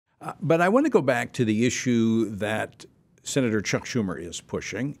But I want to go back to the issue that Senator Chuck Schumer is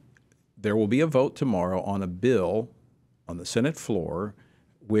pushing. There will be a vote tomorrow on a bill on the Senate floor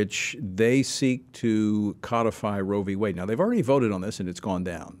which they seek to codify Roe v. Wade. Now, they've already voted on this, and it's gone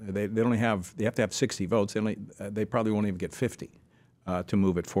down. They have to have 60 votes. They probably won't even get 50 to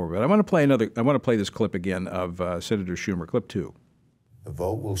move it forward. But I want to play this clip again of Senator Schumer, clip 2. The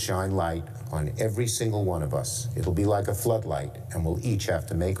vote will shine light on every single one of us. It'll be like a floodlight, and we'll each have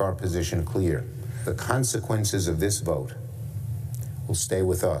to make our position clear. The consequences of this vote will stay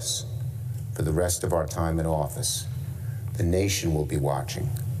with us for the rest of our time in office. The nation will be watching.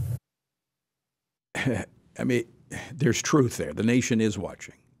 I mean, there's truth there. The nation is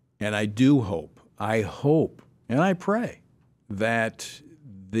watching. And I hope, and I pray that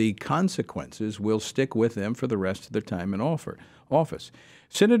the consequences will stick with them for the rest of their time in office.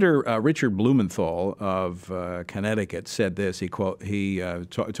 Senator Richard Blumenthal of Connecticut said this.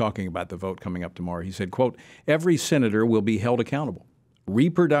 Talking about the vote coming up tomorrow, he said, quote, "Every senator will be held accountable.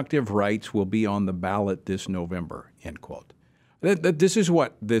 Reproductive rights will be on the ballot this November," end quote. This is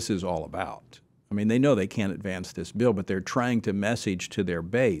what this is all about. I mean, they know they can't advance this bill, but they're trying to message to their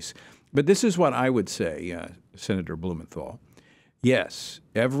base. But this is what I would say, Senator Blumenthal. Yes,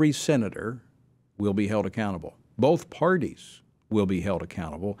 every senator will be held accountable. Both parties will be held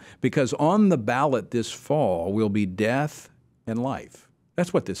accountable because on the ballot this fall will be death and life.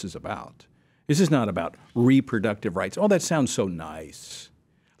 That's what this is about. This is not about reproductive rights. Oh, that sounds so nice.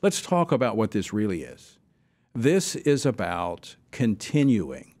 Let's talk about what this really is. This is about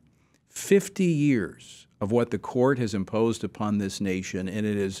continuing 50 years of what the court has imposed upon this nation, and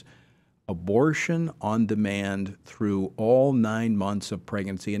it is abortion on demand through all 9 months of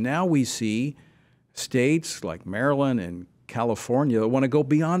pregnancy. And now we see states like Maryland and California that want to go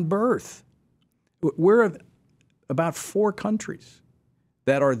beyond birth. We're about 4 countries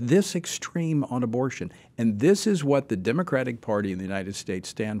that are this extreme on abortion. And this is what the Democratic Party in the United States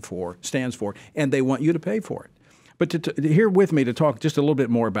stands for, and they want you to pay for it. But here with me to talk just a little bit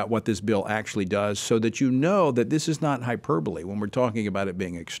more about what this bill actually does so that you know that this is not hyperbole when we're talking about it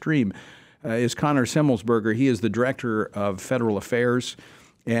being extreme, is Connor Semelsberger. He is the Director of Federal Affairs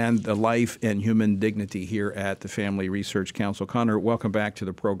and the Life and Human Dignity here at the Family Research Council. Connor, welcome back to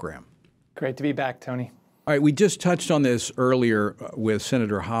the program. Great to be back, Tony. All right, we just touched on this earlier with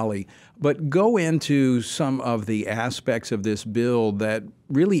Senator Hawley, but go into some of the aspects of this bill that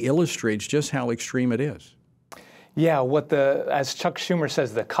really illustrates just how extreme it is. Yeah, as Chuck Schumer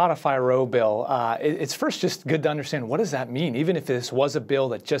says, the Codify Roe bill, it's first just good to understand what does that mean? Even if this was a bill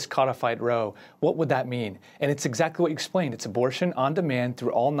that just codified Roe, what would that mean? And it's exactly what you explained. It's abortion on demand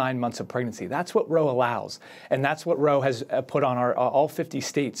through all 9 months of pregnancy. That's what Roe allows. And that's what Roe has put on all 50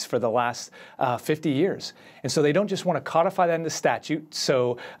 states for the last 50 years. And so they don't just want to codify that in the statute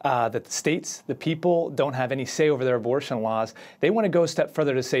so that the states, the people, don't have any say over their abortion laws. They want to go a step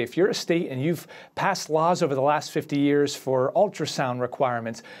further to say if you're a state and you've passed laws over the last 50 years for ultrasound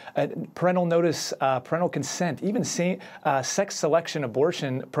requirements, parental notice, parental consent, even sex selection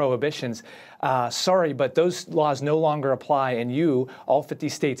abortion prohibitions, sorry, but those laws no longer apply, and all 50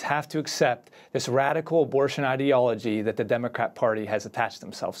 states, have to accept this radical abortion ideology that the Democrat Party has attached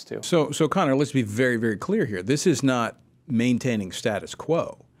themselves to. So Connor, let's be very, very clear here. This is not maintaining status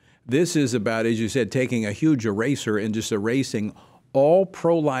quo. This is about, as you said, taking a huge eraser and just erasing all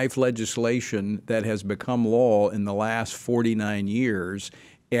pro-life legislation that has become law in the last 49 years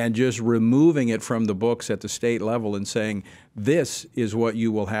and just removing it from the books at the state level and saying, this is what you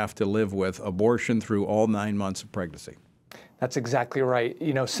will have to live with, abortion through all 9 months of pregnancy. That's exactly right.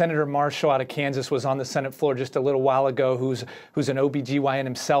 You know, Senator Marshall out of Kansas was on the Senate floor just a little while ago, who's an OBGYN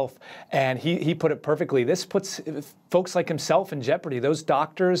himself, and he put it perfectly. This puts folks like himself in jeopardy. Those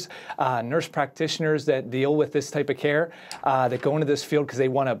doctors, nurse practitioners that deal with this type of care, that go into this field because they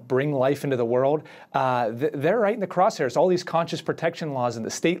want to bring life into the world, they're right in the crosshairs. All these conscious protection laws at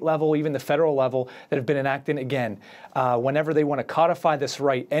the state level, even the federal level, that have been enacted. Again, whenever they want to codify this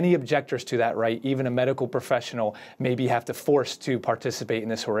right, any objectors to that right, even a medical professional, maybe have to forced to participate in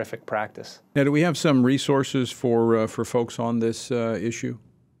this horrific practice. Now, do we have some resources for folks on this issue?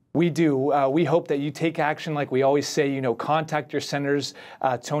 We do. We hope that you take action like we always say, contact your senators.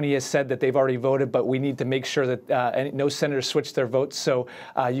 Tony has said that they've already voted, but we need to make sure that no senators switch their votes. So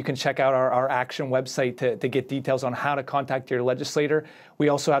you can check out our action website to get details on how to contact your legislator. We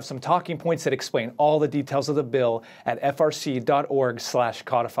also have some talking points that explain all the details of the bill at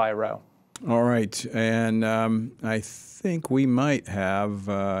frc.org/Codify Roe. All right. And I think we might have,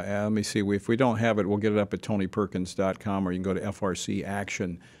 let me see, if we don't have it, we'll get it up at tonyperkins.com, or you can go to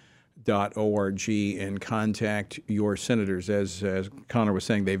frcaction.org. and contact your senators. As Connor was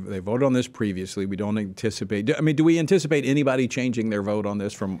saying, they voted on this previously. We don't anticipate. I mean, do we anticipate anybody changing their vote on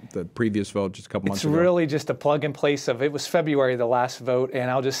this from the previous vote just a couple months ago? It's really just a plug and place of, it was February, the last vote, and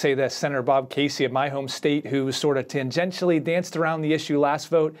I'll just say that Senator Bob Casey of my home state, who sort of tangentially danced around the issue last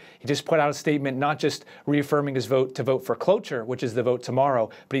vote, he just put out a statement, not just reaffirming his vote to vote for cloture, which is the vote tomorrow,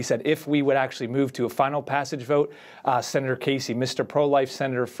 but he said if we would actually move to a final passage vote, Senator Casey, Mr. Pro-Life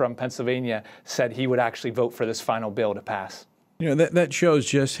Senator from Pennsylvania, said he would actually vote for this final bill to pass. You know, that shows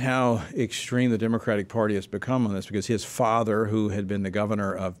just how extreme the Democratic Party has become on this, because his father, who had been the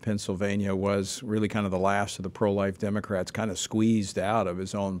governor of Pennsylvania, was really kind of the last of the pro-life Democrats, kind of squeezed out of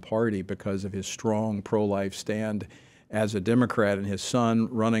his own party because of his strong pro-life stand as a Democrat, and his son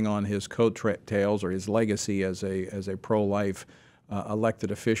running on his coattails, or his legacy as a pro-life elected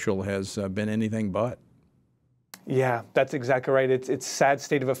official, has been anything but. Yeah, that's exactly right. It's a sad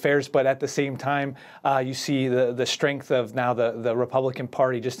state of affairs, but at the same time, you see the strength of now the Republican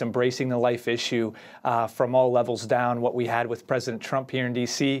Party just embracing the life issue from all levels down, what we had with President Trump here in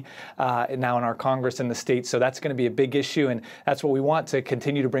D.C., and now in our Congress and the states. So that's going to be a big issue, and that's what we want, to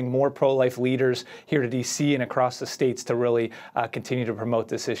continue to bring more pro-life leaders here to D.C. and across the states to really continue to promote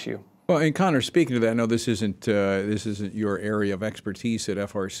this issue. Well, and Connor, speaking of that, I know this isn't your area of expertise at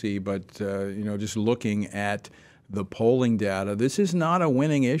FRC, but you know, just looking at the polling data, this is not a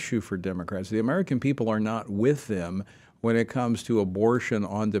winning issue for Democrats. The American people are not with them when it comes to abortion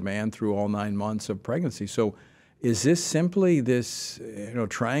on demand through all 9 months of pregnancy. So is this simply this, you know,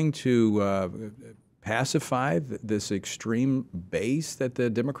 trying to pacify this extreme base that the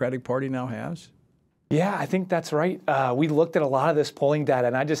Democratic Party now has? Yeah, I think that's right. We looked at a lot of this polling data,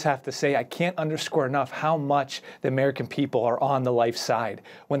 and I just have to say, I can't underscore enough how much the American people are on the life side.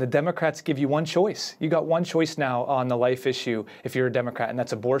 When the Democrats give you one choice, you got one choice now on the life issue if you're a Democrat, and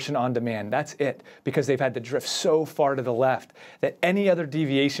that's abortion on demand. That's it, because they've had to drift so far to the left that any other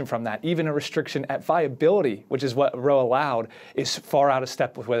deviation from that, even a restriction at viability, which is what Roe allowed, is far out of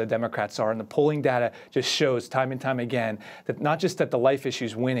step with where the Democrats are. And the polling data just shows time and time again that not just that the life issue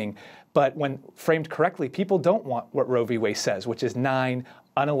is winning, but when framed correctly, people don't want what Roe v. Wade says, which is 9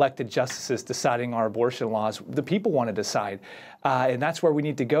 unelected justices deciding our abortion laws. The people want to decide, and that's where we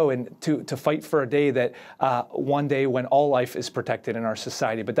need to go, and to fight for a day that one day when all life is protected in our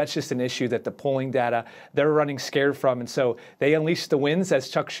society. But that's just an issue that the polling data, they're running scared from, and so they unleash the winds, as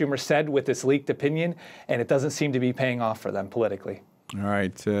Chuck Schumer said, with this leaked opinion, and it doesn't seem to be paying off for them politically. All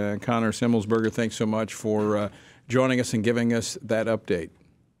right, Connor Semelsberger, thanks so much for joining us and giving us that update.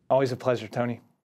 Always a pleasure, Tony.